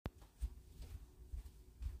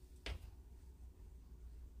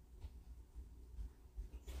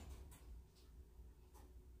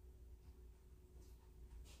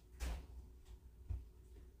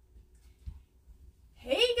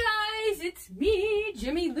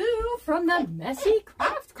Jimmy Lou from the Messy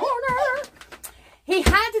Craft Corner. He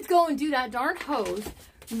had to go and do that darn hose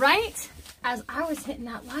right as I was hitting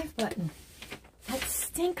that live button. That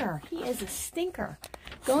stinker. He is a stinker.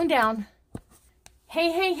 Going down.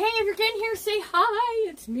 Hey, hey, hey, if you're getting here, say hi.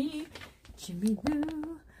 It's me, Jimmy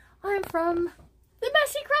Lou. I'm from the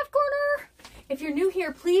Messy Craft Corner. If you're new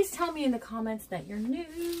here, please tell me in the comments that you're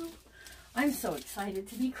new. I'm so excited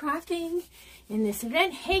to be crafting in this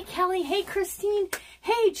event. Hey, Kelly. Hey, Christine.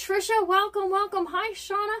 Hey, Trisha. Welcome, welcome. Hi,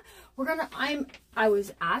 Shauna. I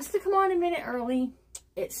was asked to come on a minute early.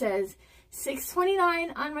 It says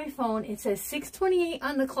 6:29 on my phone. It says 6:28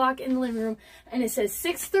 on the clock in the living room. And it says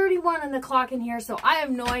 6:31 on the clock in here. So I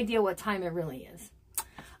have no idea what time it really is.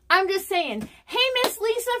 I'm just saying, hey, Miss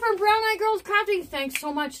Lisa from Brown Eye Girls Crafting. Thanks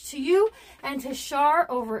so much to you and to Shar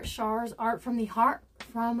over at Shar's Art from the Heart.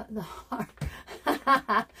 From the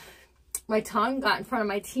heart. My tongue got in front of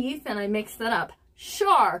my teeth and I mixed that up.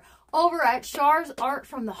 Shar over at Shar's Art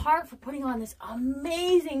from the Heart for putting on this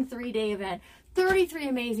amazing 3-day event. 33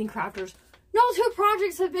 amazing crafters. No two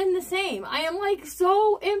projects have been the same. I am like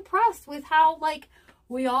so impressed with how like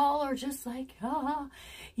we all are just like, ah.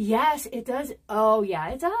 Yes, it does. Oh yeah,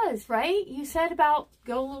 it does, right? You said about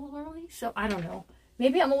go a little early. So I don't know.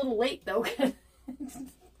 Maybe I'm a little late though.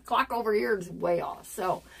 Clock over here is way off.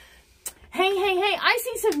 So, hey, hey, hey, I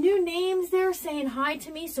see some new names there saying hi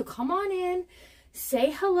to me. So come on in,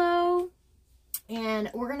 say hello, and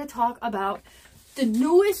we're going to talk about the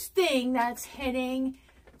newest thing that's hitting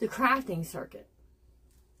the crafting circuit.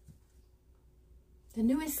 The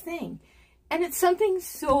newest thing. And it's something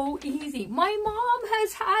so easy. My mom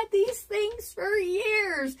has had these things for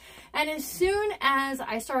years. And as soon as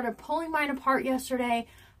I started pulling mine apart yesterday,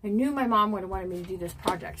 I knew my mom would have wanted me to do this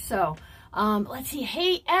project. So, let's see.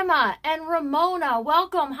 Hey, Emma and Ramona.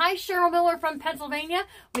 Welcome. Hi, Cheryl Miller from Pennsylvania.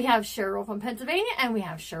 We have Cheryl from Pennsylvania and we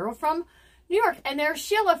have Cheryl from New York. And there's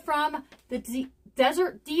Sheila from the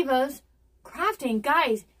Desert Divas Crafting.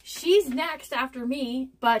 Guys, she's next after me,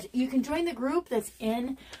 but you can join the group that's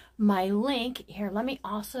in my link. Here, let me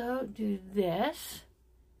also do this.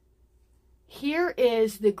 Here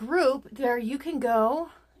is the group. There you can go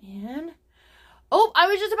and... Oh, I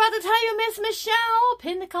was just about to tell you, Miss Michelle,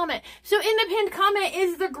 pin the comment. So in the pinned comment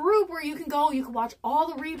is the group where you can go, you can watch all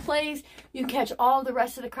the replays, you can catch all the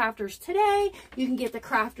rest of the crafters today, you can get the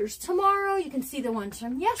crafters tomorrow, you can see the ones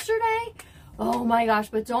from yesterday. Oh my gosh,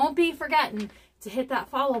 but don't be forgetting to hit that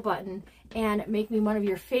follow button and make me one of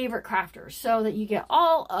your favorite crafters so that you get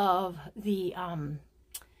all of the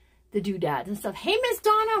doodads and stuff. Hey, Miss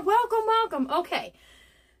Donna, welcome, welcome. Okay,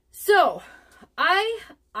 so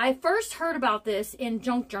I first heard about this in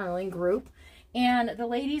Junk Journaling group, and the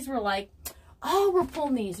ladies were like, oh, we're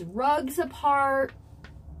pulling these rugs apart.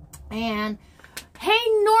 And hey,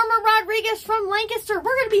 Norma Rodriguez from Lancaster,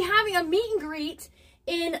 we're going to be having a meet and greet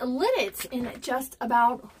in Lidditz in just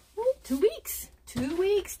about 2 weeks. 2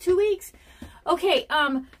 weeks, 2 weeks. Okay,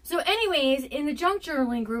 so anyways, in the Junk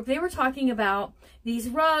Journaling group, they were talking about these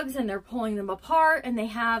rugs and they're pulling them apart, and they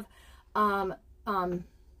have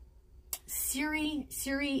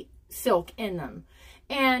Siri silk in them.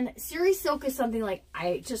 And Siri silk is something like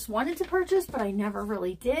I just wanted to purchase, but I never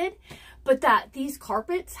really did. But that these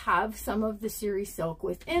carpets have some of the Siri silk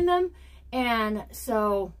within them. And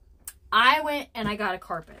so I went and I got a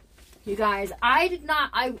carpet. You guys, I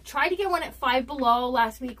tried to get one at Five Below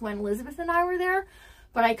last week when Elizabeth and I were there,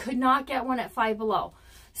 but I could not get one at Five Below.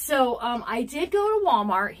 So I did go to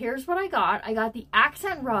Walmart. Here's what I got. I got the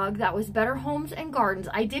accent rug that was Better Homes and Gardens.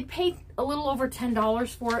 I did pay a little over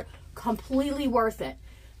 $10 for it. Completely worth it.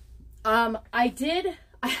 I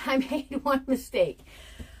made one mistake.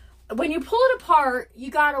 When you pull it apart, you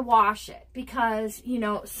got to wash it because, you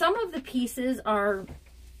know, some of the pieces are,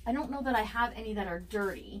 I don't know that I have any that are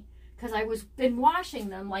dirty because I been washing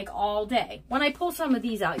them like all day. When I pull some of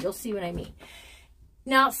these out, you'll see what I mean.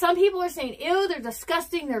 Now, some people are saying, ew, they're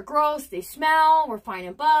disgusting, they're gross, they smell, we're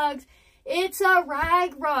finding bugs. It's a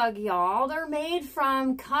rag rug, y'all. They're made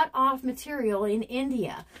from cut off material in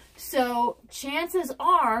India. So chances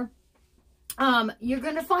are you're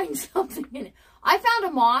going to find something in it. I found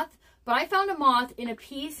a moth, but I found a moth in a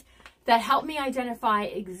piece that helped me identify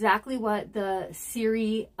exactly what the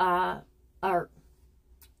sari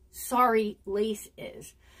lace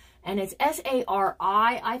is. And it's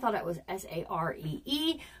S-A-R-I. I thought it was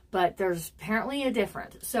S-A-R-E-E, but there's apparently a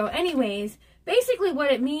difference. So anyways, basically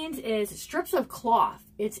what it means is strips of cloth.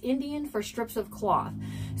 It's Indian for strips of cloth.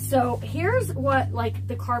 So here's what like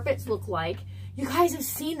the carpets look like. You guys have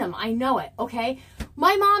seen them. I know it, okay?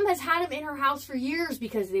 My mom has had them in her house for years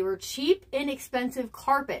because they were cheap, inexpensive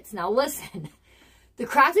carpets. Now listen, The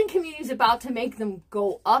crafting community is about to make them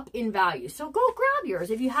go up in value. So go grab yours.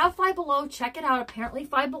 If you have Five Below, check it out. Apparently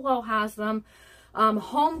Five Below has them.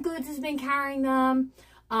 Home Goods has been carrying them.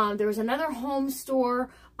 There was another home store.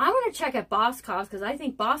 I'm going to check at Boscov's because I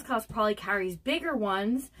think Boscov's probably carries bigger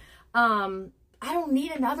ones. I don't need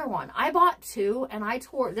another one. I bought 2 and I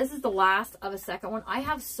tore. This is the last of a second one. I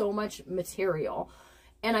have so much material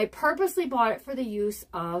and I purposely bought it for the use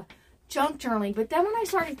of junk journaling. But then when I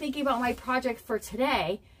started thinking about my project for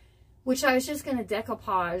today, which I was just going to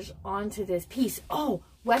decoupage onto this piece. Oh,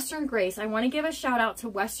 Western Grace. I want to give a shout out to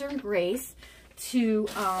Western Grace, to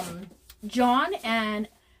John and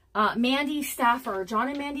Mandy Stafford. John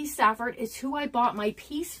and Mandy Stafford is who I bought my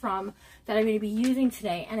piece from that I'm going to be using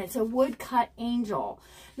today. And it's a woodcut angel.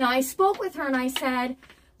 Now, I spoke with her and I said,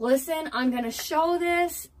 listen, I'm going to show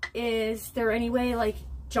this. Is there any way, like,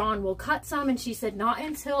 John will cut some? And she said, not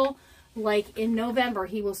until, like, in November,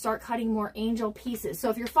 he will start cutting more angel pieces. So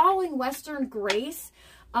if you're following Western Grace,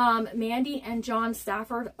 Mandy and John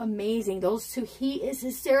Stafford, amazing. Those two, he is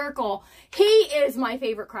hysterical. He is my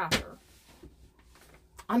favorite crafter.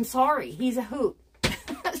 I'm sorry, he's a hoot.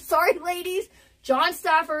 Sorry, ladies. John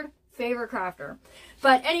Stafford, favorite crafter.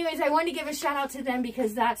 But anyways, I wanted to give a shout out to them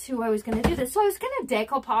because that's who I was going to do this. So I was going to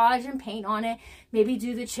decoupage and paint on it, maybe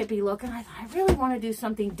do the chippy look. And I thought, I really want to do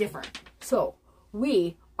something different. So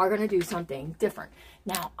we are going to do something different.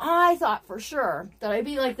 Now, I thought for sure that I'd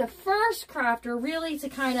be like the first crafter really to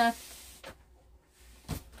kind of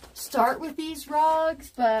start with these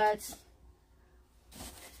rugs, but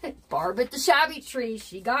Barb at the Shabby Tree,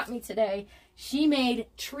 she got me today. She made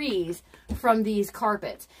trees from these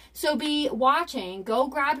carpets. So be watching. Go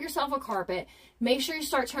grab yourself a carpet. Make sure you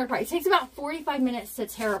start tearing apart. It takes about 45 minutes to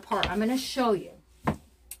tear apart. I'm going to show you.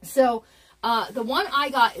 So the one I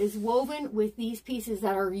got is woven with these pieces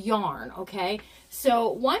that are yarn, okay?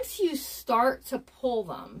 So once you start to pull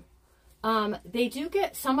them, they do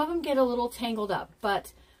get, some of them get a little tangled up.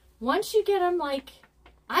 But once you get them, like,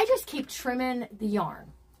 I just keep trimming the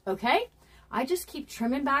yarn, okay? I just keep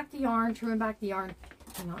trimming back the yarn,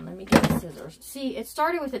 Hang on, let me get the scissors. See, it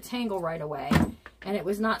started with a tangle right away, and it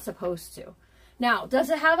was not supposed to. Now, does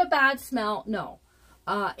it have a bad smell? No.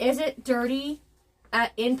 Is it dirty?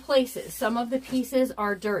 In places. Some of the pieces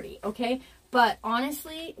are dirty, okay? But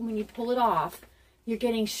honestly, when you pull it off, you're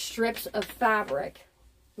getting strips of fabric.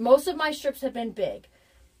 Most of my strips have been big.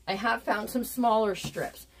 I have found some smaller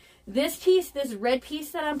strips. This piece, this red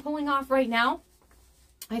piece that I'm pulling off right now,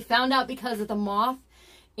 I found out because of the moth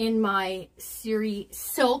in my Siri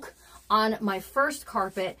Silk on my first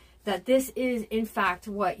carpet that this is, in fact,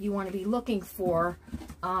 what you want to be looking for.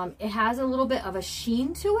 It has a little bit of a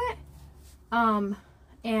sheen to it.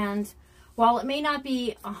 And while it may not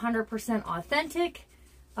be 100% authentic,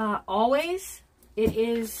 always, it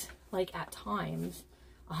is, like, at times,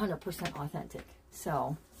 100% authentic.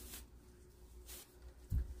 So,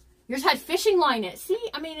 yours had fishing line in it. See?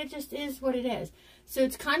 I mean, it just is what it is. So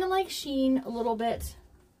it's kind of like sheen a little bit,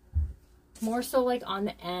 more so like on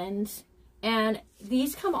the ends. And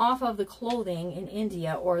these come off of the clothing in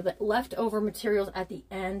India or the leftover materials at the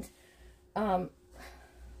end.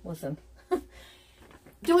 Listen,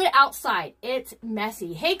 do it outside. It's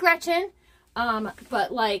messy. Hey, Gretchen.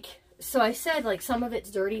 But like, so I said like some of it's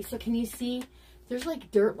dirty. So can you see? There's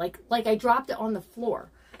like dirt, like I dropped it on the floor.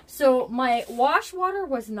 So my wash water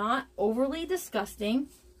was not overly disgusting.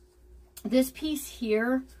 This piece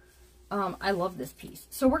here, I love this piece.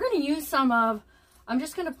 So we're going to use some of, I'm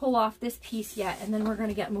just going to pull off this piece yet, and then we're going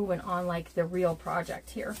to get moving on like the real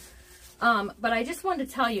project here. But I just wanted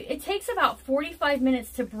to tell you, it takes about 45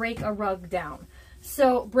 minutes to break a rug down.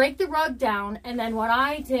 So break the rug down, and then what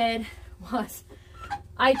I did was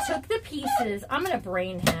I took the pieces, I'm going to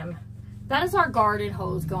brain him. That is our garden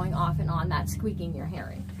hose going off and on, that squeaking you're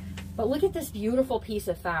hearing. But look at this beautiful piece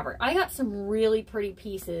of fabric. I got some really pretty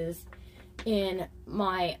pieces in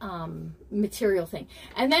my material thing.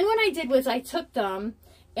 And then what I did was I took them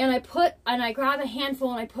and I grabbed a handful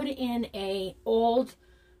and I put it in a old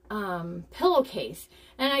pillowcase.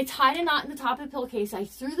 And I tied a knot in the top of the pillowcase. I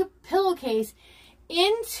threw the pillowcase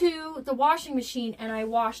into the washing machine and I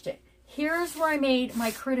washed it. Here's where I made my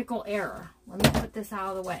critical error. Let me put this out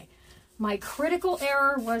of the way. My critical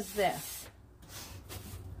error was this.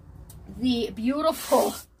 The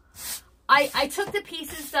beautiful, I took the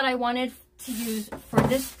pieces that I wanted to use for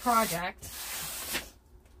this project,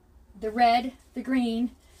 the red, the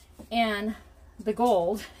green, and the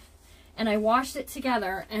gold, and I washed it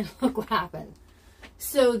together, and look what happened.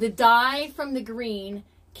 So the dye from the green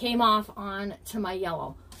came off on to my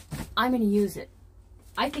yellow. I'm going to use it.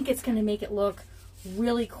 I think it's going to make it look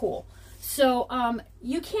really cool. So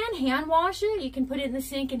you can hand wash it. You can put it in the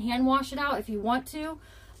sink and hand wash it out if you want to.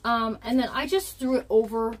 And then I just threw it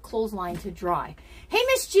over clothesline to dry. Hey,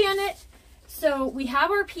 Miss Janet. So we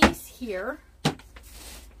have our piece here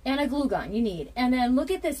and a glue gun you need. And then look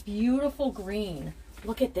at this beautiful green.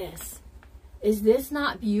 Look at this. Is this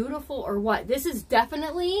not beautiful or what? This is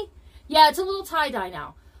definitely, yeah, it's a little tie-dye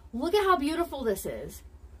now. Look at how beautiful this is.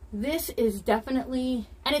 This is definitely,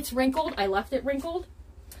 and it's wrinkled. I left it wrinkled.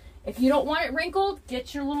 If you don't want it wrinkled,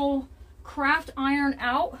 get your little craft iron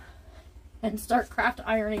out and start craft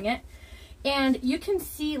ironing it. And you can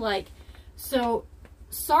see, like, so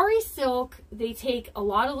Sari silk, they take a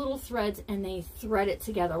lot of little threads and they thread it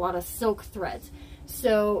together, a lot of silk threads.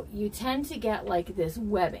 So you tend to get like this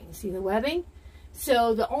webbing. See the webbing?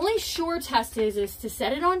 So the only sure test is to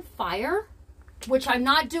set it on fire, which I'm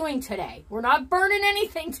not doing today. We're not burning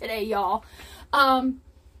anything today, y'all.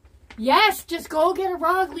 Yes, just go get a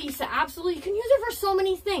rug, Lisa. Absolutely. You can use it for so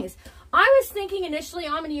many things. I was thinking initially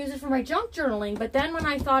I'm going to use it for my junk journaling, but then when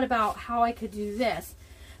I thought about how I could do this.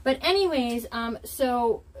 But anyways,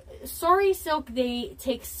 so Sari silk, they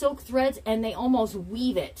take silk threads and they almost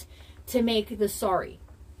weave it to make the sari.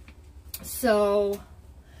 So,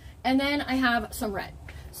 and then I have some red.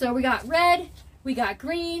 So we got red, we got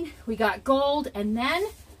green, we got gold, and then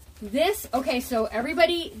this, okay, so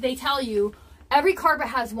everybody, they tell you, every carpet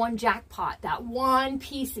has one jackpot, that one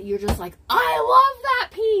piece that you're just like, I love that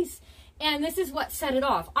piece. And this is what set it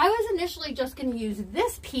off. I was initially just going to use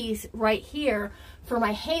this piece right here for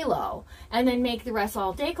my halo and then make the rest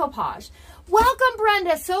all decoupage. Welcome,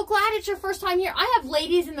 Brenda. So glad it's your first time here. I have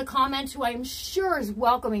ladies in the comments who I'm sure is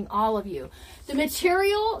welcoming all of you. The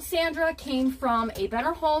material, Sandra, came from a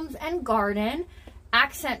Better Homes and Garden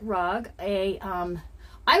accent rug,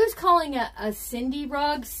 I was calling it a Cindy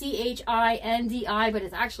rug, C-H-I-N-D-I, but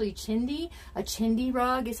it's actually Chindi. A Chindi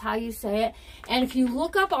rug is how you say it. And if you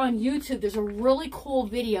look up on YouTube, there's a really cool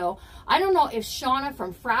video. I don't know if Shauna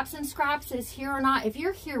from Fraps and Scraps is here or not. If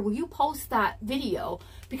you're here, will you post that video?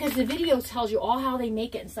 Because the video tells you all how they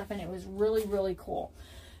make it and stuff, and it was really, really cool.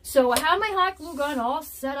 So I have my hot glue gun all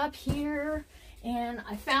set up here, and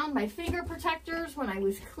I found my finger protectors when I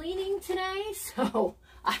was cleaning today, so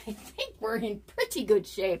I think we're in pretty good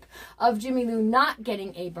shape of Jimmy Lou not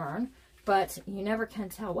getting a burn, but you never can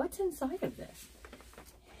tell what's inside of this.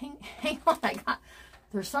 Hang on,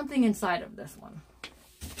 there's something inside of this one.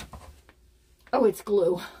 Oh, it's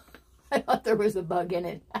glue. I thought there was a bug in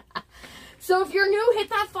it. So if you're new, hit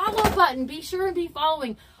that follow button. Be sure and be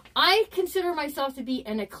following. I consider myself to be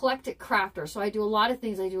an eclectic crafter, so I do a lot of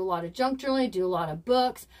things. I do a lot of junk journaling, I do a lot of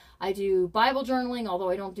books, I do Bible journaling, although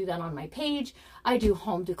I don't do that on my page. I do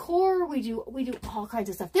home decor, we do all kinds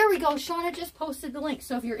of stuff. There we go, Shauna just posted the link.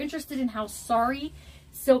 So if you're interested in how Sari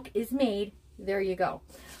silk is made, there you go.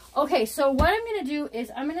 Okay, so what I'm going to do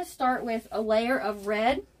is I'm going to start with a layer of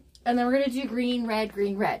red, and then we're going to do green, red,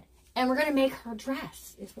 green, red. And we're going to make her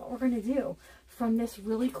dress is what we're going to do from this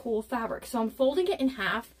really cool fabric. So I'm folding it in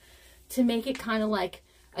half to make it kind of like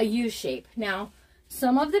a U shape. Now,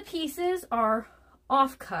 some of the pieces are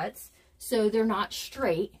offcuts, so they're not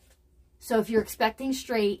straight. So if you're expecting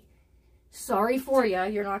straight, sorry for you,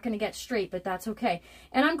 you're not going to get straight, but that's okay.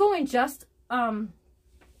 And I'm going just about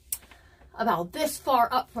this far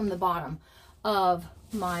up from the bottom of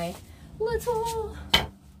my little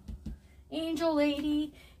angel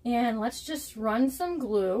lady. And let's just run some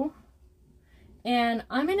glue. And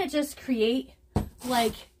I'm going to just create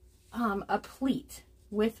like a pleat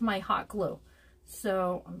with my hot glue.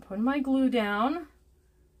 So I'm putting my glue down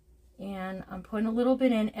and I'm putting a little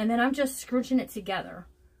bit in, and then I'm just scrunching it together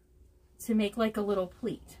to make like a little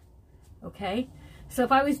pleat. Okay, so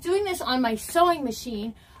if I was doing this on my sewing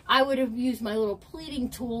machine, I would have used my little pleating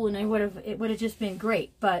tool and it would have just been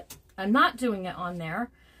great, but I'm not doing it on there.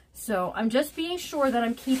 So I'm just being sure that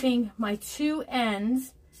I'm keeping my two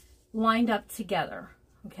ends lined up together.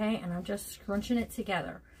 Okay, and I'm just scrunching it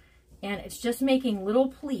together. And it's just making little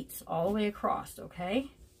pleats all the way across, okay?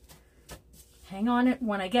 Hang on it.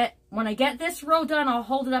 When I get this row done, I'll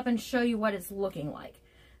hold it up and show you what it's looking like.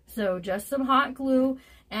 So just some hot glue,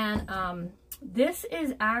 and this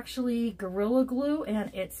is actually Gorilla Glue, and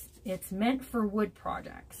it's meant for wood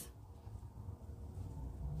projects.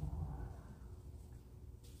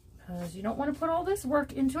 Because you don't want to put all this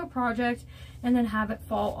work into a project and then have it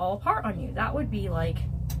fall all apart on you. That would be like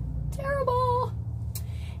terrible.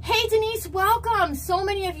 Hey Denise, welcome. So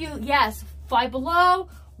many of you, yes, Five Below,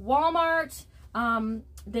 Walmart,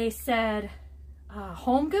 they said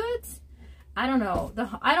Home Goods. I don't know.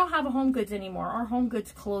 I don't have a Home Goods anymore. Our Home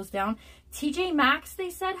Goods closed down. TJ Maxx, they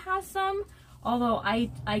said, has some. Although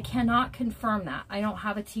I cannot confirm that. I don't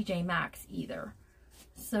have a TJ Maxx either.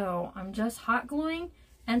 So I'm just hot gluing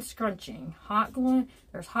and scrunching. Hot glue,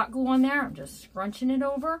 there's hot glue on there. I'm just scrunching it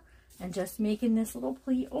over and just making this little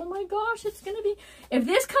pleat. Oh my gosh, it's gonna be, if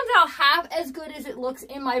this comes out half as good as it looks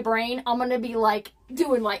in my brain, I'm gonna be like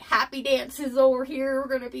doing like happy dances over here.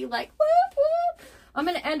 We're gonna be like, whoop, whoop. I'm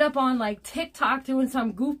gonna end up on like TikTok doing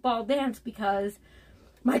some goofball dance because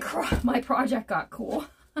my project got cool.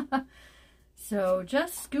 So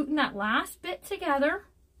just scooting that last bit together.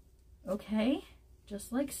 Okay,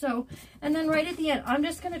 just like so. And then right at the end, I'm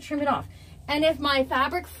just gonna trim it off. And if my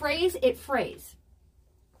fabric frays, it frays.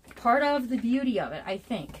 Part of the beauty of it, I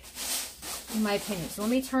think, in my opinion. So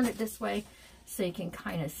let me turn it this way so you can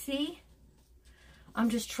kind of see. I'm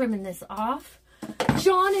just trimming this off.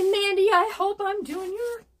 John and Mandy, I hope I'm doing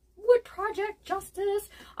your wood project justice.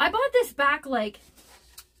 I bought this back like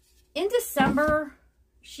in December.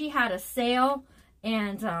 She had a sale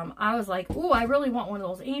and I was like, oh, I really want one of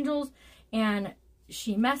those angels. And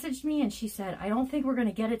she messaged me and she said, I don't think we're going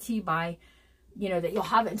to get it to you by, you know, that you'll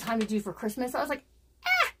have it in time to do for Christmas. I was like,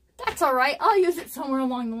 that's all right. I'll use it somewhere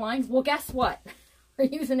along the line. Well, guess what? We're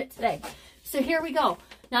using it today. So here we go.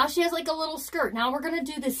 Now she has like a little skirt. Now we're going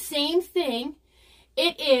to do the same thing.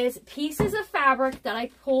 It is pieces of fabric that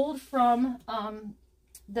I pulled from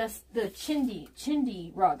the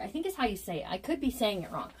Chindi rug. I think is how you say it. I could be saying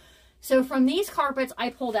it wrong. So from these carpets,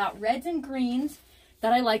 I pulled out reds and greens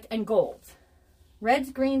that I liked and golds.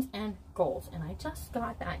 Reds, greens, and golds. And I just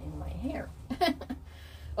got that in my hair.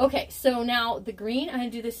 Okay, so now the green, I'm going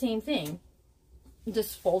to do the same thing.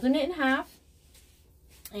 Just folding it in half.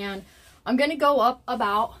 And I'm going to go up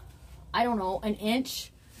about, I don't know, an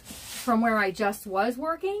inch from where I just was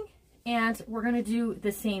working. And we're going to do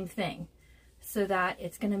the same thing so that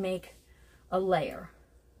it's going to make a layer.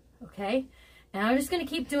 Okay? And I'm just going to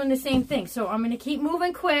keep doing the same thing. So I'm going to keep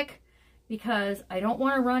moving quick because I don't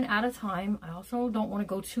want to run out of time. I also don't want to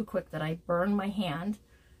go too quick that I burn my hand.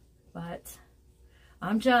 But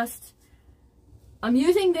I'm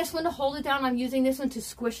using this one to hold it down. I'm using this one to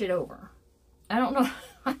squish it over. I don't know.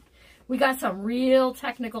 We got some real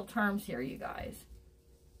technical terms here, you guys.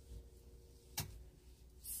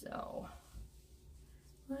 So,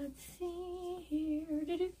 let's see here.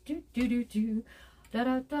 Da,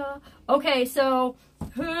 da, da. Okay, so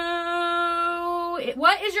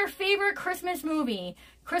what is your favorite Christmas movie?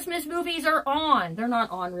 Christmas movies are on. They're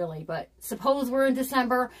not on really, but suppose we're in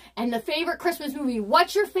December and the favorite Christmas movie.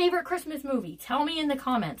 What's your favorite Christmas movie? Tell me in the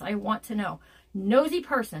comments. I want to know. Nosy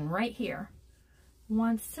person right here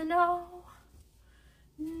wants to know.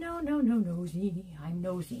 No, nosy. I'm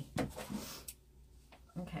nosy.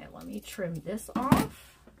 Okay, let me trim this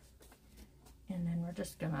off. And then we're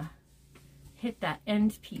just going to hit that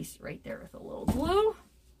end piece right there with a little glue.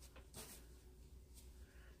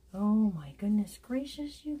 Oh my goodness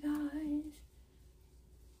gracious, you guys.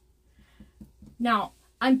 Now,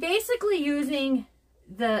 I'm basically using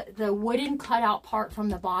the wooden cutout part from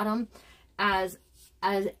the bottom as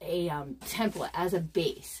a template, as a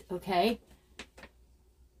base, okay?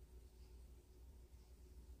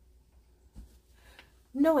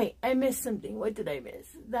 No, wait, I missed something. What did I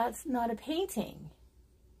miss? That's not a painting.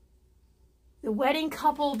 The wedding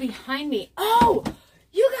couple behind me. Oh,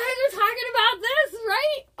 you guys are talking about this,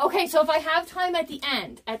 right? Okay, so if I have time at the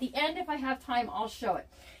end, if I have time, I'll show it.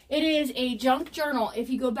 It is a junk journal. If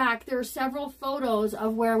you go back, there are several photos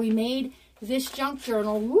of where we made this junk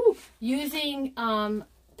journal using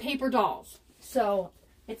paper dolls. So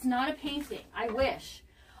it's not a painting. I wish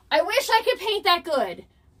I could paint that good.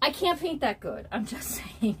 I can't paint that good. I'm just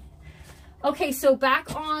saying. Okay, so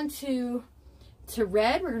back on to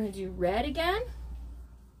red. We're going to do red again.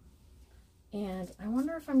 And I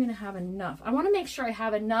wonder if I'm going to have enough. I want to make sure I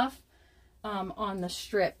have enough on the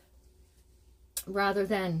strip rather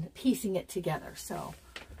than piecing it together. So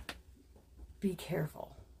be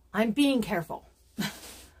careful. I'm being careful.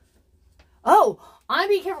 Oh, I'm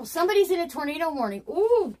being careful. Somebody's in a tornado warning.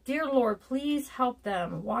 Ooh, dear Lord, please help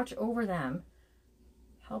them. Watch over them.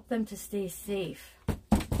 Help them to stay safe.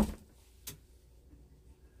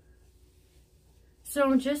 So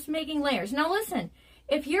I'm just making layers. Now listen,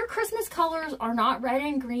 if your Christmas colors are not red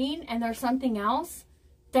and green and there's something else,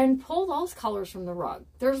 then pull those colors from the rug.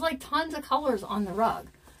 There's like tons of colors on the rug.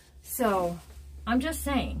 So I'm just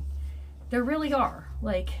saying, there really are.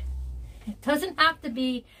 Like, it doesn't have to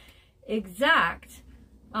be exact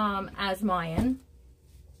as mine.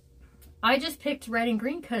 I just picked red and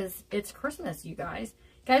green because it's Christmas, you guys.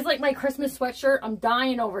 Guys, like my Christmas sweatshirt, I'm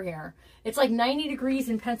dying over here. It's like 90 degrees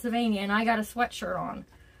in Pennsylvania and I got a sweatshirt on.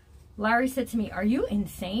 Larry said to me, "Are you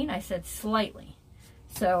insane?" I said, "Slightly."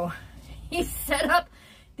 So he set up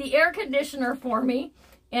the air conditioner for me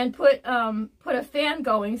and put a fan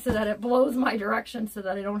going so that it blows my direction so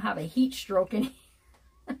that I don't have a heat stroke in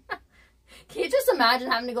here. Can you just imagine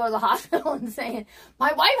having to go to the hospital and saying,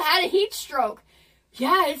 my wife had a heat stroke.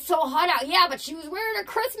 Yeah, it's so hot out. Yeah, but she was wearing a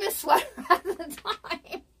Christmas sweater at the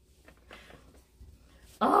time.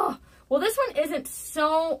 Oh, well, this one isn't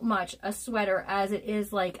so much a sweater as it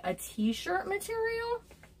is like a t-shirt material.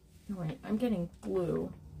 Oh, wait, I'm getting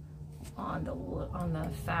glue on the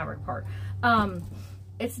fabric part.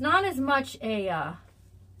 It's not as much a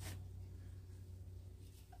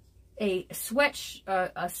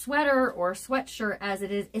sweater or a sweatshirt as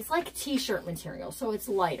it is. It's like t-shirt material, so it's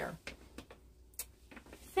lighter.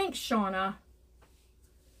 Thanks, Shauna.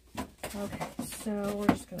 Okay, so we're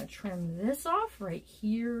just going to trim this off right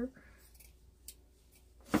here.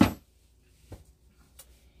 And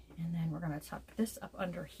then we're going to tuck this up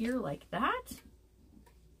under here like that.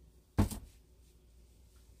 I'm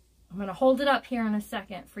going to hold it up here in a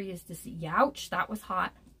second for you to see. Ouch, that was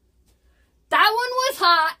hot. That one was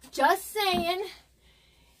hot, just saying.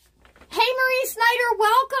 Hey, Marie Snyder,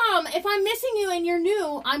 welcome. If I'm missing you and you're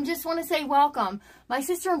new, I just want to say welcome. My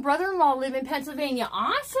sister and brother-in-law live in Pennsylvania.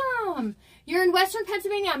 Awesome. You're in Western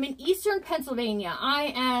Pennsylvania. I'm in Eastern Pennsylvania.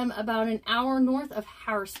 I am about an hour north of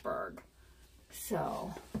Harrisburg.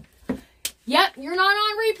 So, yep, you're not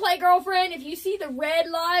on replay, girlfriend. If you see the red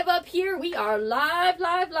live up here, we are live,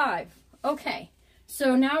 live, live. Okay,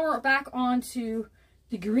 so now we're back on to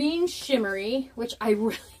the green shimmery, which I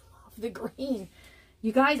really love the green.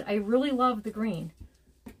 You guys, I really love the green.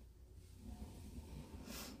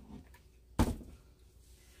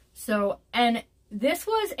 So, and this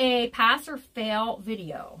was a pass or fail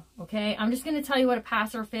video, okay? I'm just going to tell you what a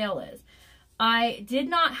pass or fail is. I did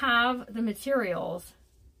not have the materials.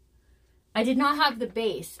 I did not have the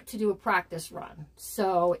base to do a practice run.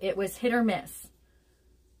 So, it was hit or miss.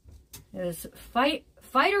 It was fight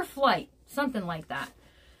or flight, something like that.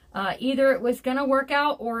 Either it was going to work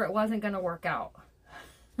out or it wasn't going to work out.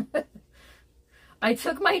 I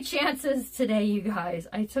took my chances today, you guys.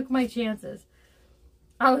 I took my chances.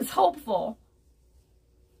 I was hopeful.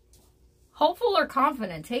 Hopeful or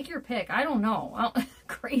confident. Take your pick. I don't know.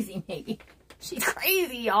 Crazy, maybe. She's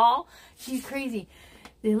crazy, y'all. She's crazy.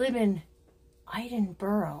 They live in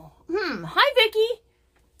Edinburgh. Hi, Vicky.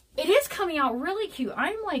 It is coming out really cute.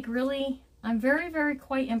 I'm very, very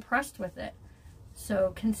quite impressed with it.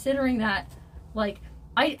 So, considering that, like,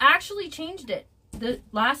 I actually changed it.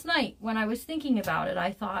 Last night when I was thinking about it,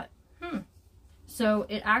 I thought, So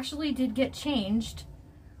it actually did get changed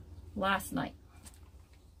last night.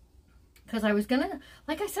 Because I was going to,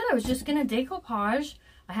 like I said, I was just going to decoupage.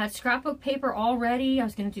 I had scrapbook paper all ready. I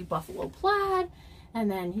was going to do buffalo plaid.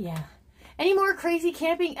 And then, yeah. Any more crazy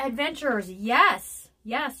camping adventures? Yes.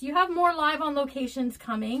 Yes. You have more live on locations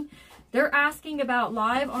coming. They're asking about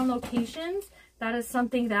live on locations. That is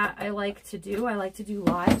something that I like to do. I like to do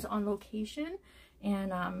lives on location.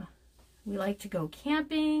 And we like to go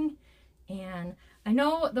camping. And I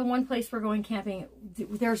know the one place we're going camping,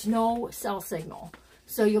 there's no cell signal.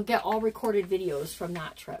 So you'll get all recorded videos from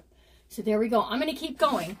that trip. So there we go. I'm going to keep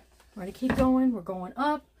going. We're going to keep going. We're going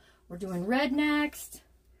up. We're doing red next.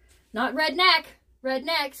 Not redneck. Red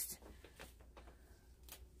next.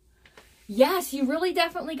 Yes, you really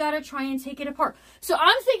definitely got to try and take it apart. So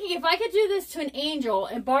I'm thinking if I could do this to an angel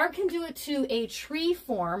and Barb can do it to a tree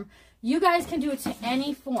form, you guys can do it to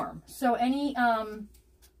any form. So any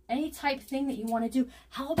type thing that you want to do.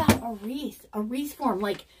 How about a wreath form?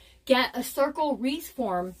 Like get a circle wreath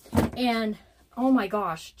form and oh my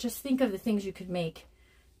gosh, just think of the things you could make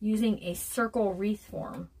using a circle wreath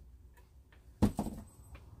form.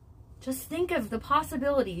 Just think of the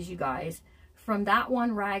possibilities, you guys, from that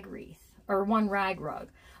one rag wreath or one rag rug.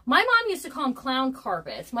 My mom used to call them clown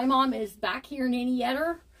carpets. My mom is back here in Annie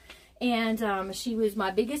Yetter. And she was my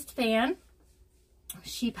biggest fan.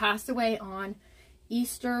 She passed away on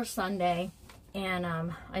Easter Sunday. And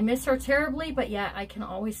I miss her terribly, but yet I can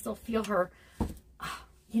always still feel her.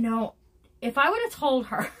 You know, if I would have told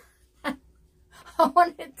her I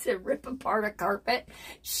wanted to rip apart a carpet,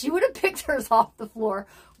 she would have picked hers off the floor,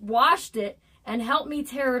 washed it, and helped me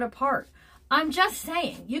tear it apart. I'm just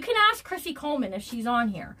saying. You can ask Chrissy Coleman if she's on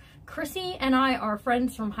here. Chrissy and I are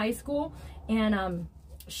friends from high school. And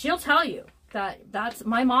she'll tell you that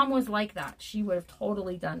my mom was like that. She would have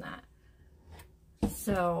totally done that.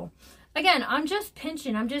 So, again, I'm just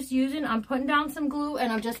pinching. I'm putting down some glue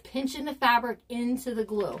and I'm just pinching the fabric into the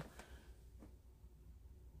glue.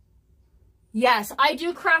 Yes, I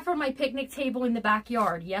do craft for my picnic table in the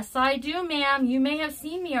backyard. Yes, I do, ma'am. You may have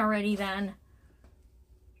seen me already then.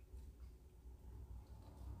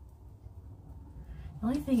 The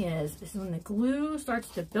only thing is when the glue starts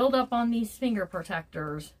to build up on these finger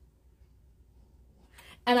protectors.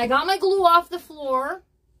 And I got my glue off the floor.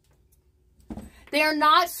 They are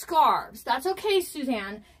not scarves. That's okay,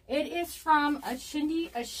 Suzanne. It is from a Shindy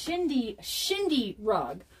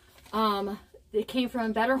rug. It came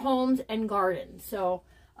from Better Homes and Gardens. So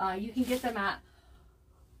you can get them at,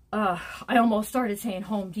 I almost started saying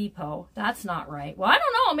Home Depot. That's not right. Well, I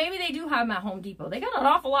don't know. Maybe they do have them at Home Depot. They got an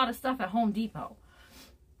awful lot of stuff at Home Depot.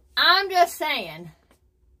 I'm just saying.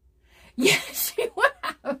 Yeah, she would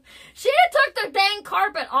have. She had took the dang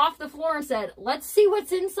carpet off the floor and said, let's see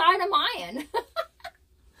what's inside of mine.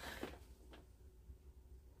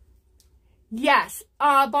 Yes,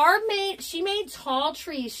 Barb made tall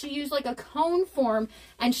trees. She used like a cone form,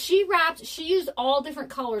 and she used all different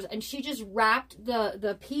colors, and she just wrapped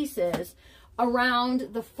the pieces around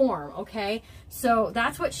the form, okay? So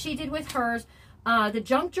that's what she did with hers. The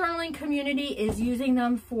junk journaling community is using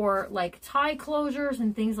them for like tie closures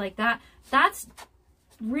and things like that. That's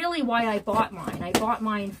really why I bought mine. I bought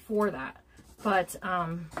mine for that. But,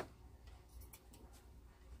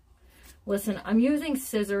 listen, I'm using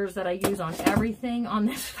scissors that I use on everything on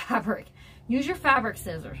this fabric. Use your fabric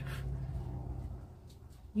scissors.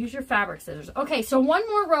 Use your fabric scissors. Okay, so one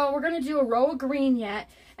more row. We're going to do a row of green yet.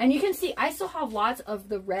 And you can see I still have lots of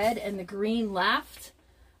the red and the green left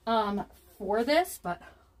for this. But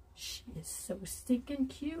she is so stinking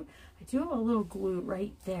cute. I do have a little glue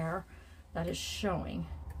right there that is showing.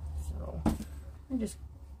 So I just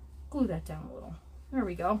glue that down a little. There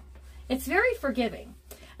we go. It's very forgiving.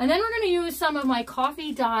 And then we're going to use some of my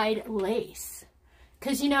coffee dyed lace.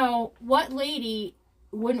 Because, you know, what lady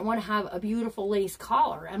wouldn't want to have a beautiful lace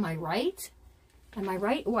collar? Am I right? Am I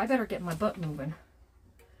right? Oh, I better get my butt moving.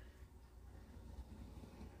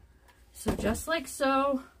 So just like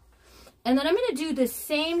so. And then I'm going to do the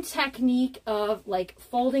same technique of like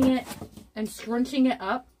folding it and scrunching it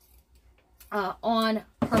up on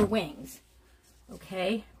her wings.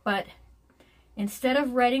 Okay? But instead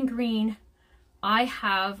of red and green, I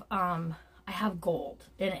have gold,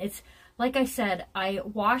 and it's like I said, I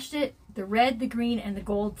washed it, the red, the green, and the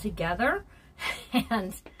gold together,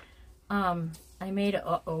 and I made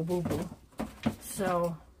a boo-boo.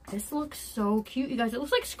 So this looks so cute, you guys. It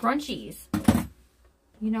looks like scrunchies.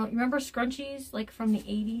 You know, remember scrunchies like from the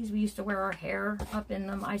 80s? We used to wear our hair up in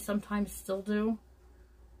them. I sometimes still do.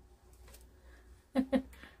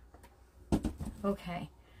 Okay.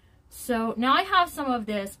 So now I have some of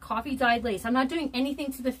this coffee dyed lace. I'm not doing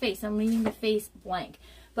anything to the face. I'm leaving the face blank.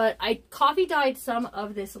 But I coffee dyed some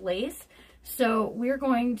of this lace. So we're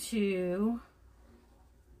going to,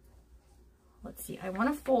 let's see, I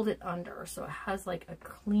want to fold it under so it has like a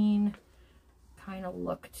clean kind of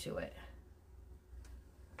look to it.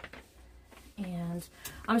 And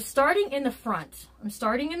I'm starting in the front.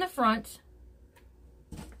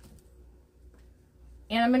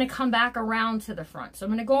 And I'm going to come back around to the front. So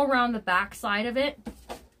I'm going to go around the back side of it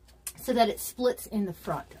so that it splits in the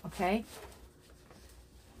front, okay?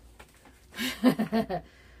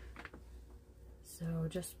 So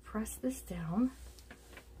just press this down,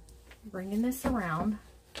 bringing this around.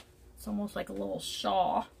 It's almost like a little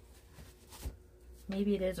shawl.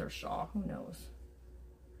 Maybe it is her shawl, who knows?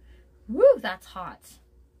 Woo, that's hot.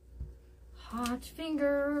 Hot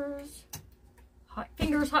fingers. Hot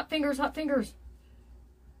fingers, hot fingers, hot fingers.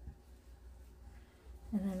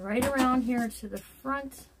 And then right around here to the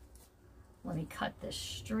front, let me cut this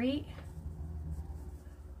straight.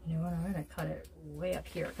 You know what, I'm going to cut it way up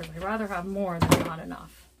here because I'd rather have more than not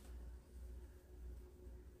enough.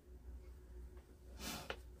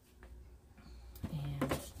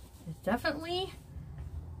 And it definitely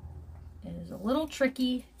is a little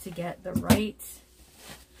tricky to get the right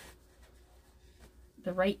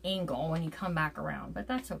angle when you come back around, but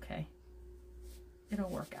that's okay. It'll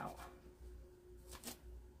work out.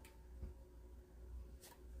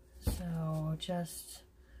 So just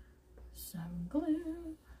some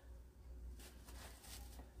glue.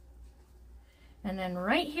 And then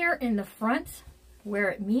right here in the front where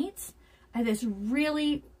it meets, I have this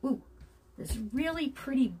really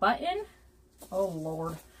pretty button. Oh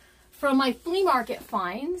Lord. From my flea market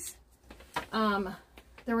finds.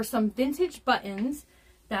 There were some vintage buttons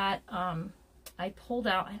that I pulled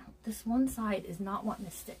out. This one side is not wanting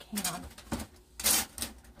to stick. Hang on.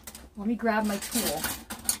 Let me grab my tool.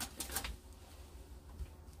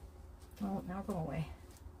 Oh, now go away.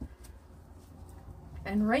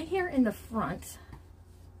 And right here in the front,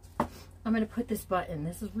 I'm going to put this button.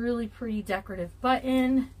 This is really pretty decorative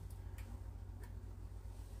button.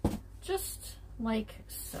 Just like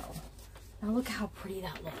so. Now look how pretty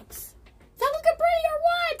that looks. Is that looking pretty or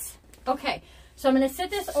what? Okay, So I'm going to sit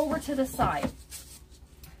this over to the side.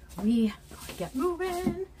 We get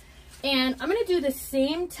moving. And I'm going to do the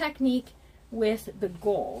same technique with the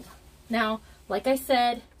gold. Now, like I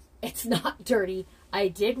said, it's not dirty. I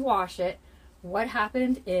did wash it. What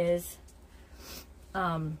happened is,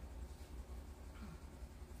 and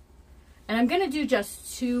I'm going to do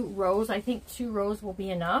just 2 rows. I think 2 rows will be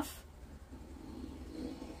enough.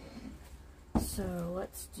 So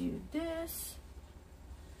let's do this.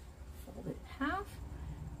 Fold it in half.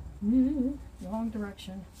 Wrong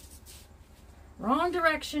direction. Wrong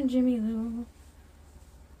direction, Jimmy Lou.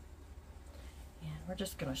 And we're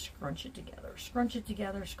just going to scrunch it together. Scrunch it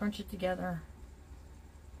together, scrunch it together.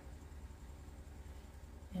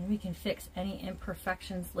 And we can fix any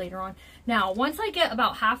imperfections later on. Now, once I get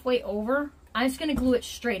about halfway over, I'm just going to glue it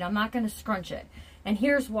straight. I'm not going to scrunch it. And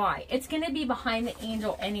here's why. It's going to be behind the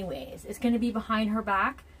angel anyways. It's going to be behind her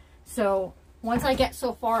back. So once I get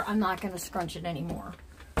so far, I'm not going to scrunch it anymore.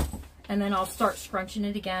 And then I'll start scrunching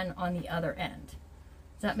it again on the other end.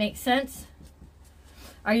 Does that make sense?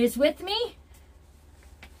 Are you with me?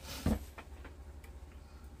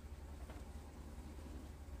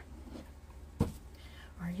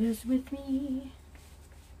 Are you with me?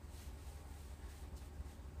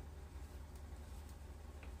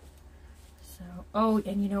 So, oh,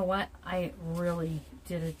 and you know what? I really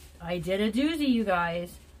did I did a doozy, you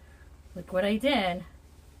guys. Look what I did.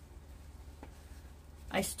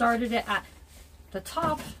 I started it at the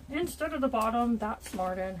top instead of the bottom. That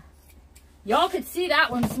smarted. Y'all could see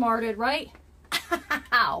that one smarted, right?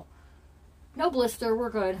 Ow. No blister. We're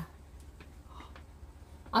good.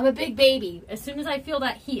 I'm a big baby. As soon as I feel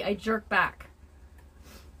that heat, I jerk back.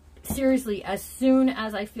 Seriously, as soon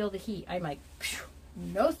as I feel the heat, I'm like,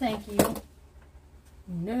 no thank you.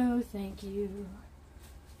 No thank you.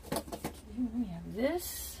 We have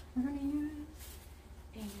this we're going to use.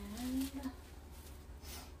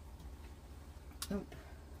 And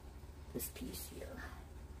this piece here.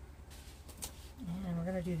 And we're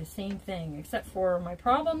going to do the same thing, except for my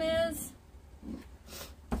problem is,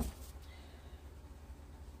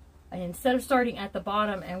 instead of starting at the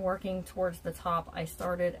bottom and working towards the top, I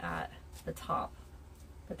started at the top.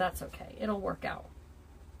 But that's okay. It'll work out.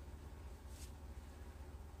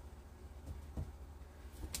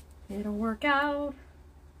 It'll work out.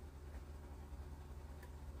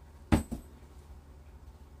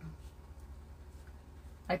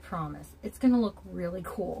 I promise. It's going to look really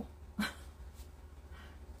cool.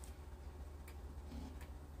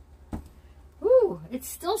 Ooh, it's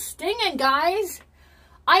still stinging, guys.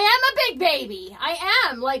 I am a big baby. I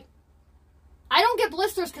am. Like, I don't get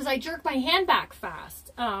blisters because I jerk my hand back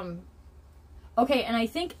fast. Okay, and I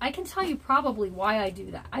think I can tell you probably why I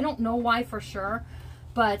do that. I don't know why for sure,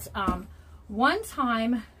 but one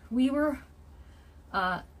time we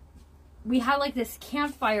had like this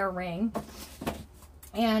campfire ring,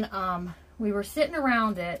 and we were sitting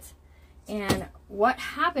around it, and what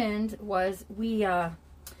happened was we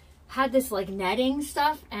had this like netting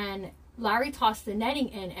stuff, and Larry tossed the netting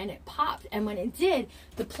in and it popped, and when it did,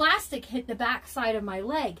 the plastic hit the back side of my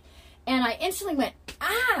leg, and I instantly went,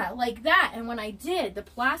 ah, like that. And when I did, the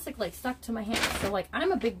plastic like stuck to my hand. So like,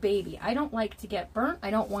 I'm a big baby. I don't like to get burnt.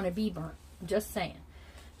 I don't want to be burnt. I'm just saying.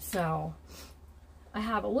 So I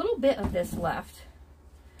have a little bit of this left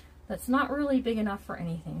that's not really big enough for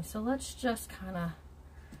anything. So let's just kind of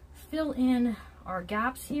fill in our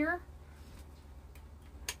gaps here.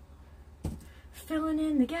 Filling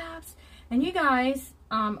in the gaps. And you guys,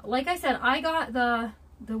 like I said, I got the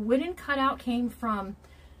wooden cutout came from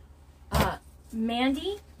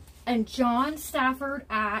Mandy and John Stafford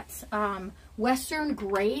at Western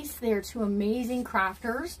Grace. They're 2 amazing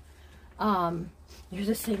crafters. You're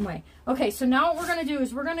the same way. Okay, so now what we're going to do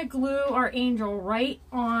is we're going to glue our angel right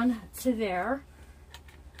on to there.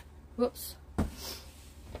 Whoops.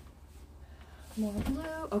 More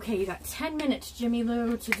glue. Okay, you got 10 minutes, Jimmy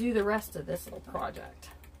Lou, to do the rest of this little project.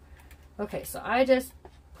 Okay, so I just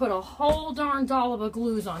put a whole darn dollop of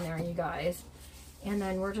glues on there, you guys. And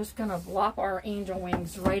then we're just going to blop our angel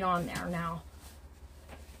wings right on there now.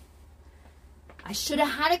 I should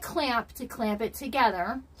have had a clamp to clamp it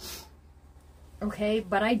together. Okay,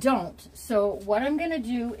 but I don't. So what I'm going to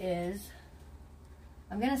do is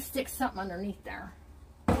I'm going to stick something underneath there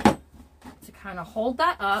to kind of hold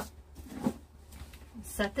that up.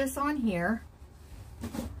 Set this on here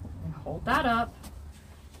and hold that up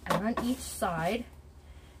on each side.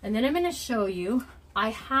 And then I'm going to show you, I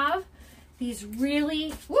have these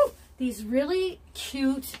really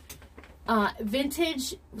cute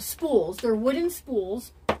vintage spools. They're wooden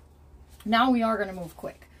spools. Now we are going to move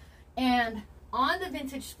quick. And on the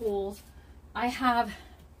vintage spools, I have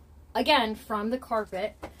again, from the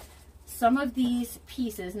carpet, some of these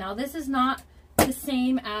pieces. Now, this is not the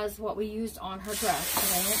same as what we used on her dress,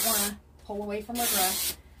 because I didn't want to pull away from her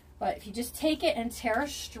dress. But if you just take it and tear a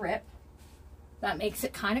strip, that makes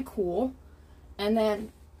it kind of cool. And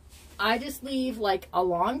then I just leave like a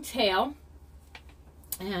long tail.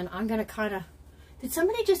 And I'm going to kind of... Did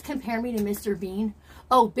somebody just compare me to Mr. Bean?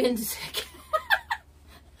 Oh, Binsick.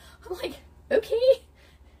 I'm like, okay,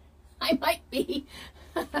 I might be.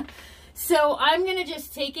 So I'm going to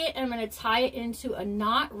just take it and I'm going to tie it into a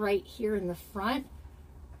knot right here in the front.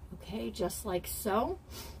 Okay, just like so.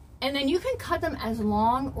 And then you can cut them as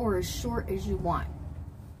long or as short as you want.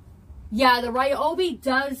 Yeah, the Ryobi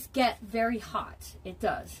does get very hot. It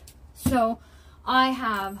does. So I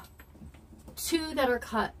have 2 that are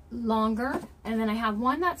cut longer, and then I have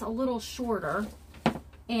one that's a little shorter.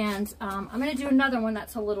 And I'm going to do another one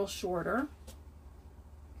that's a little shorter,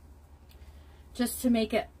 just to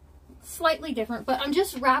make it slightly different. But I'm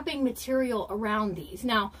just wrapping material around these.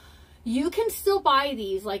 Now, you can still buy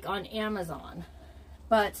these like on Amazon,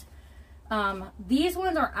 but these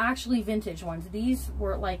ones are actually vintage ones. These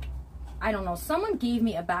were like, I don't know, someone gave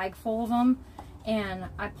me a bag full of them, and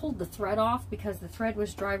I pulled the thread off because the thread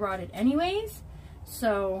was dry rotted anyways.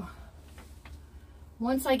 So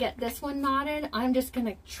once I get this one knotted, I'm just going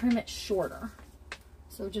to trim it shorter.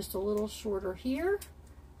 So just a little shorter here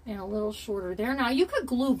and a little shorter there. Now you could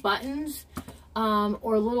glue buttons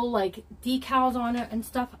or little like decals on it and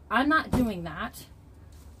stuff. I'm not doing that,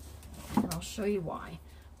 and I'll show you why.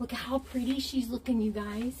 Look at how pretty she's looking, you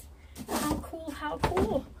guys. How cool, how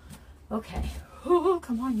cool. Okay, ooh,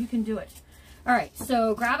 come on, you can do it. All right,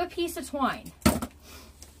 so grab a piece of twine,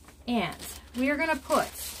 and we are gonna put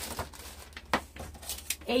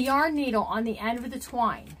a yarn needle on the end of the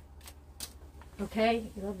twine.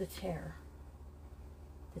 Okay, you love the tear.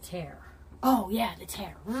 The tear. Oh yeah, the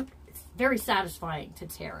tear. It's very satisfying to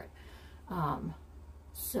tear it.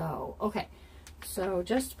 Okay, so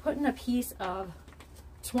just putting a piece of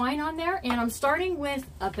twine on there, and I'm starting with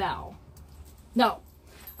a bell. No,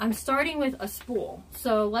 I'm starting with a spool.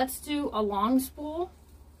 So let's do a long spool,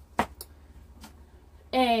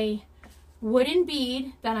 a wooden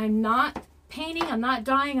bead that I'm not painting, I'm not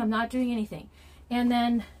dyeing, I'm not doing anything. And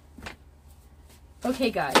then, okay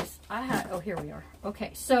guys, oh, here we are.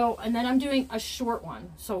 Okay, so, and then I'm doing a short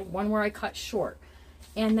one. So one where I cut short.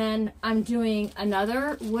 And then I'm doing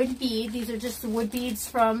another wood bead. These are just the wood beads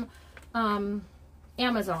from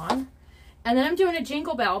Amazon. And then I'm doing a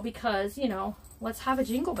jingle bell because, you know, let's have a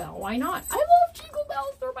jingle bell. Why not? I love jingle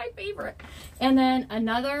bells. They're my favorite. And then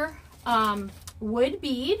another wood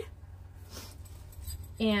bead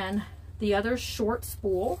and the other short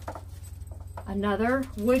spool, another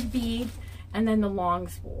wood bead, and then the long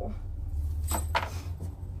spool.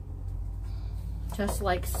 Just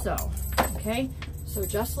like so. Okay, so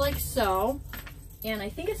just like so. And I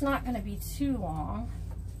think it's not going to be too long.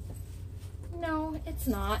 No, it's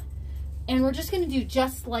not. And we're just going to do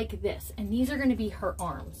just like this. And these are going to be her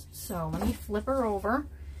arms. So let me flip her over.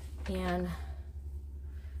 And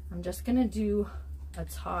I'm just going to do a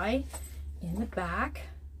tie in the back.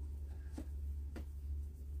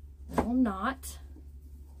 Little knot.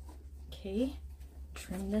 Okay.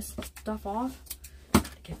 Trim this stuff off.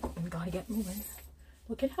 Gotta get moving.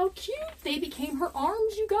 Look at how cute they became her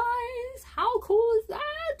arms, you guys. How cool is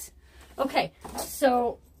that? Okay,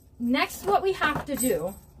 so next what we have to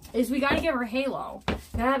do is we got to give her a halo.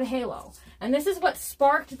 Gotta have a halo. And this is what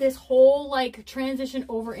sparked this whole like transition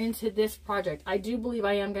over into this project. I do believe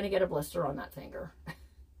I am going to get a blister on that finger.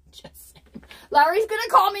 Just saying. Larry's going to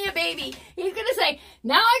call me a baby. He's going to say,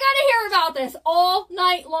 now I got to hear about this all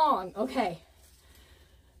night long. Okay.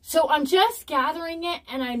 So I'm just gathering it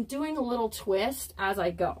and I'm doing a little twist as I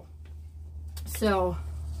go. So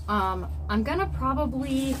I'm going to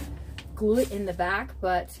probably glue it in the back,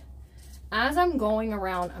 but as I'm going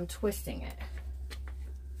around, I'm twisting it.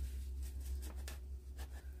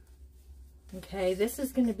 Okay, this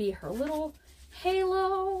is going to be her little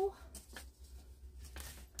halo.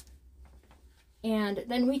 And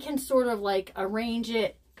then we can sort of like arrange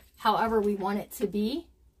it however we want it to be.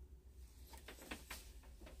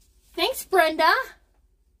 Thanks, Brenda.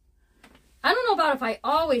 I don't know about if I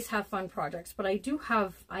always have fun projects, but I do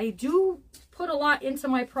put a lot into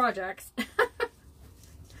my projects.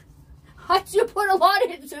 I do put a lot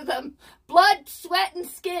into them. Blood, sweat, and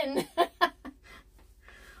skin. I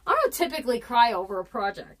don't typically cry over a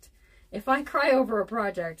project. If I cry over a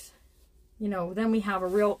project, you know, then we have a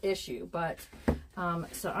real issue. But,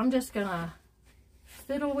 so I'm just gonna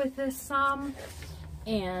fiddle with this some.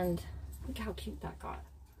 And look how cute that got.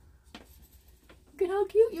 Look at how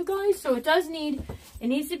cute, you guys. So it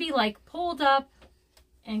needs to be like pulled up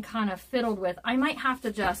and kind of fiddled with. I might have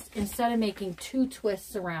to just, instead of making 2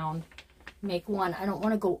 twists around, make 1. I don't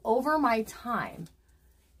want to go over my time.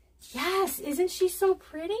 Yes, isn't she so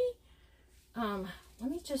pretty?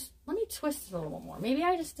 Let me twist it a little more. Maybe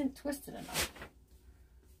I just didn't twist it enough.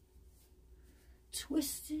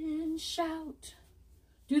 Twist and shout.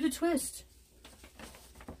 Do the twist.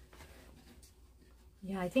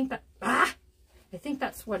 Yeah, I think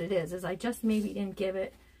that's what it is I just maybe didn't give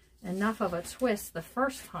it enough of a twist the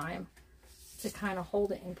first time to kind of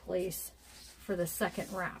hold it in place for the second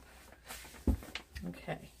wrap.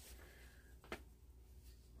 Okay.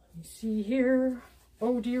 Let me see here.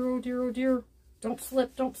 Oh dear, oh dear, oh dear. Don't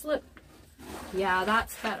slip, don't slip. Yeah,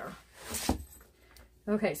 that's better.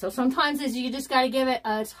 Okay, so sometimes you just got to give it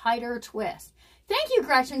a tighter twist. Thank you,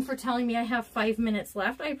 Gretchen, for telling me I have 5 minutes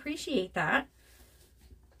left. I appreciate that.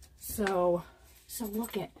 So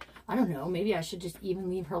look at, I don't know, maybe I should just even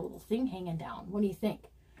leave her little thing hanging down. What do you think?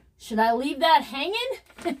 Should I leave that hanging?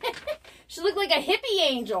 She looked like a hippie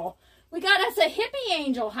angel. We got us a hippie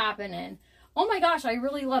angel happening. Oh my gosh, I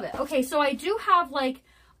really love it. Okay, so I do have like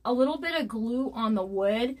a little bit of glue on the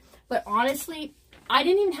wood, but honestly, I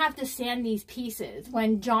didn't even have to sand these pieces.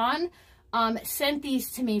 When John sent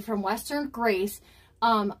these to me from Western Grace,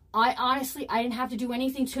 I didn't have to do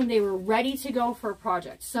anything to them. They were ready to go for a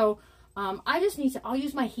project. So I just need to, I'll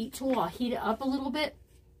use my heat tool. I'll heat it up a little bit.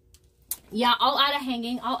 Yeah, I'll add a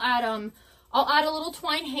hanging. I'll add a little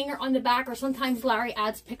twine hanger on the back, or sometimes Larry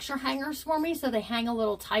adds picture hangers for me so they hang a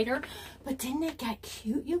little tighter. But didn't it get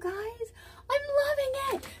cute, you guys? I'm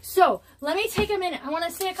loving it. So let me take a minute. I want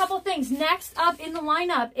to say a couple things. Next up in the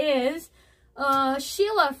lineup is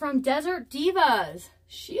Sheila from Desert Divas.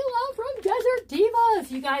 Sheila from Desert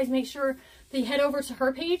Divas. You guys make sure that you head over to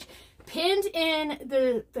her page. Pinned in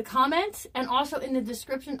the comments and also in the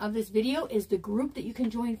description of this video is the group that you can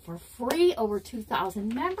join for free. Over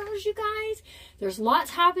 2,000 members, you guys. There's lots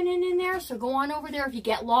happening in there, so go on over there. If you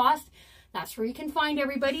get lost, that's where you can find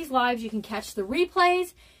everybody's lives. You can catch the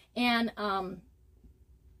replays and all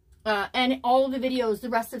of the videos the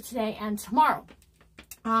rest of today and tomorrow.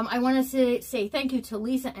 I want to say thank you to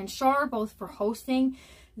Lisa and Shar, both for hosting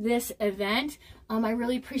this event. I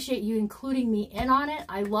really appreciate you including me in on it.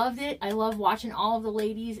 I loved it. I love watching all of the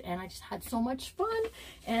ladies, and I just had so much fun.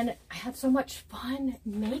 And I had so much fun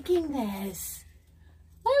making this.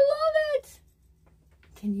 I love it.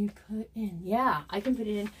 Can you put in? Yeah, I can put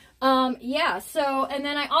it in. Yeah, so, and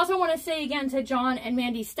then I also want to say again to John and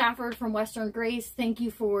Mandy Stafford from Western Grace, thank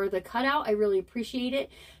you for the cutout. I really appreciate it.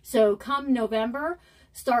 So come November,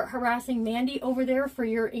 start harassing Mandy over there for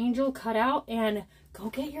your angel cutout, and go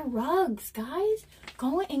get your rugs, guys.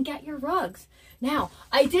 Go and get your rugs. Now,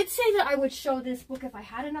 I did say that I would show this book if I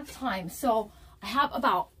had enough time, so I have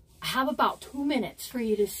about 2 minutes for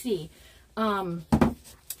you to see.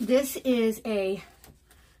 This is a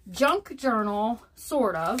junk journal,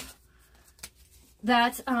 sort of,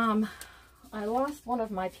 that I lost one of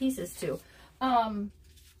my pieces to,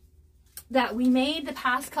 that we made the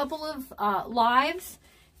past couple of lives,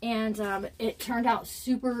 and it turned out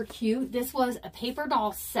super cute. This was a paper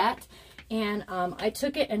doll set, and I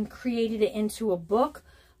took it and created it into a book.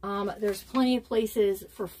 There's plenty of places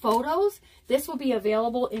for photos. This will be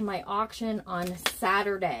available in my auction on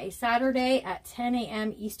Saturday at 10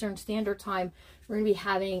 a.m. Eastern Standard Time. We're going to be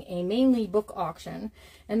having a mainly book auction.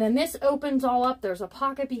 And then this opens all up. There's a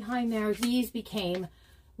pocket behind there. These became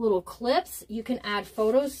little clips. You can add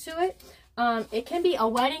photos to it. It can be a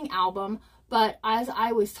wedding album, but as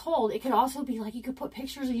I was told, it could also be like you could put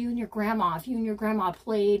pictures of you and your grandma if you and your grandma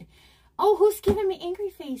played. Oh, who's giving me angry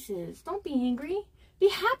faces? Don't be angry. Be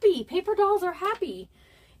happy. Paper dolls are happy.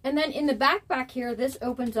 And then in the back here, this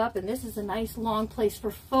opens up, and this is a nice long place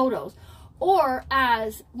for photos. Or,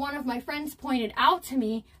 as one of my friends pointed out to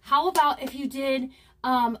me, how about if you did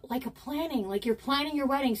like a planning, like you're planning your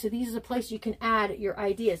wedding, so this is a place you can add your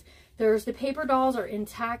ideas. There's the paper dolls are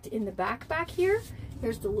intact in the back here.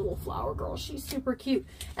 Here's the little flower girl. She's super cute.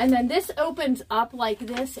 And then this opens up like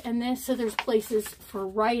this and this, so there's places for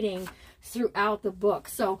writing throughout the book.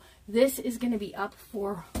 So this is going to be up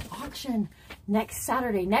for auction next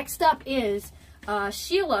Saturday. Next up is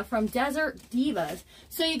Sheila from Desert Divas.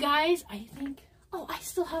 So you guys, I think, oh, I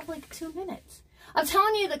still have like 2 minutes. I'm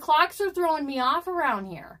telling you, the clocks are throwing me off around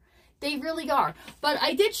here. They really are. But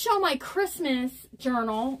I did show my Christmas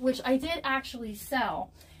journal, which I did actually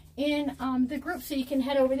sell in the group. So you can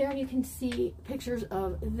head over there and you can see pictures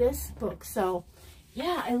of this book. So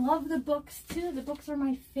yeah, I love the books too. The books are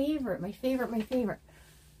my favorite, my favorite, my favorite.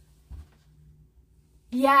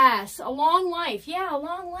 Yes, a long life. Yeah, a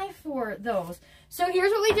long life for those. So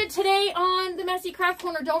here's what we did today on the Messy Craft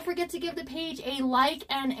Corner. Don't forget to give the page a like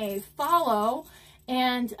and a follow,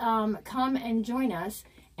 and come and join us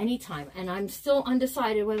anytime. And I'm still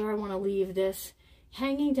undecided whether I want to leave this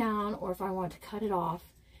hanging down or if I want to cut it off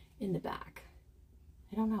in the back.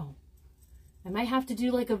 I don't know. I might have to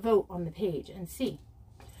do like a vote on the page and see.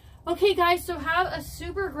 Okay, guys, so have a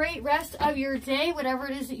super great rest of your day, whatever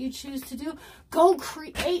it is that you choose to do. Go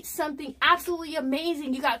create something absolutely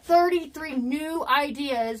amazing. You got 33 new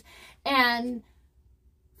ideas and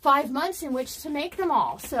 5 months in which to make them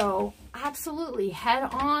all. So absolutely head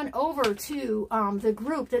on over to the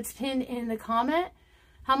group that's pinned in the comment.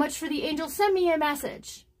 How much for the angel? Send me a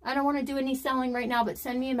message. I don't want to do any selling right now, but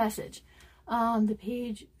send me a message. The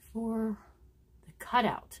page for the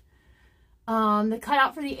cutout. The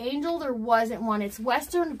cutout for the angel, there wasn't one. It's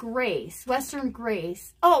Western Grace. Western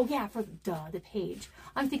Grace. Oh, yeah, for the page.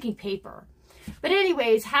 I'm thinking paper. But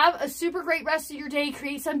anyways, have a super great rest of your day.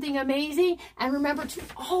 Create something amazing. And remember to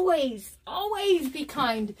always, always be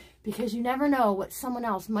kind, because you never know what someone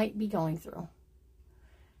else might be going through.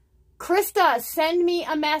 Krista, send me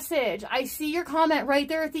a message. I see your comment right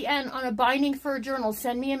there at the end on a binding for a journal.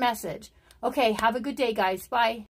 Send me a message. Okay, have a good day, guys. Bye.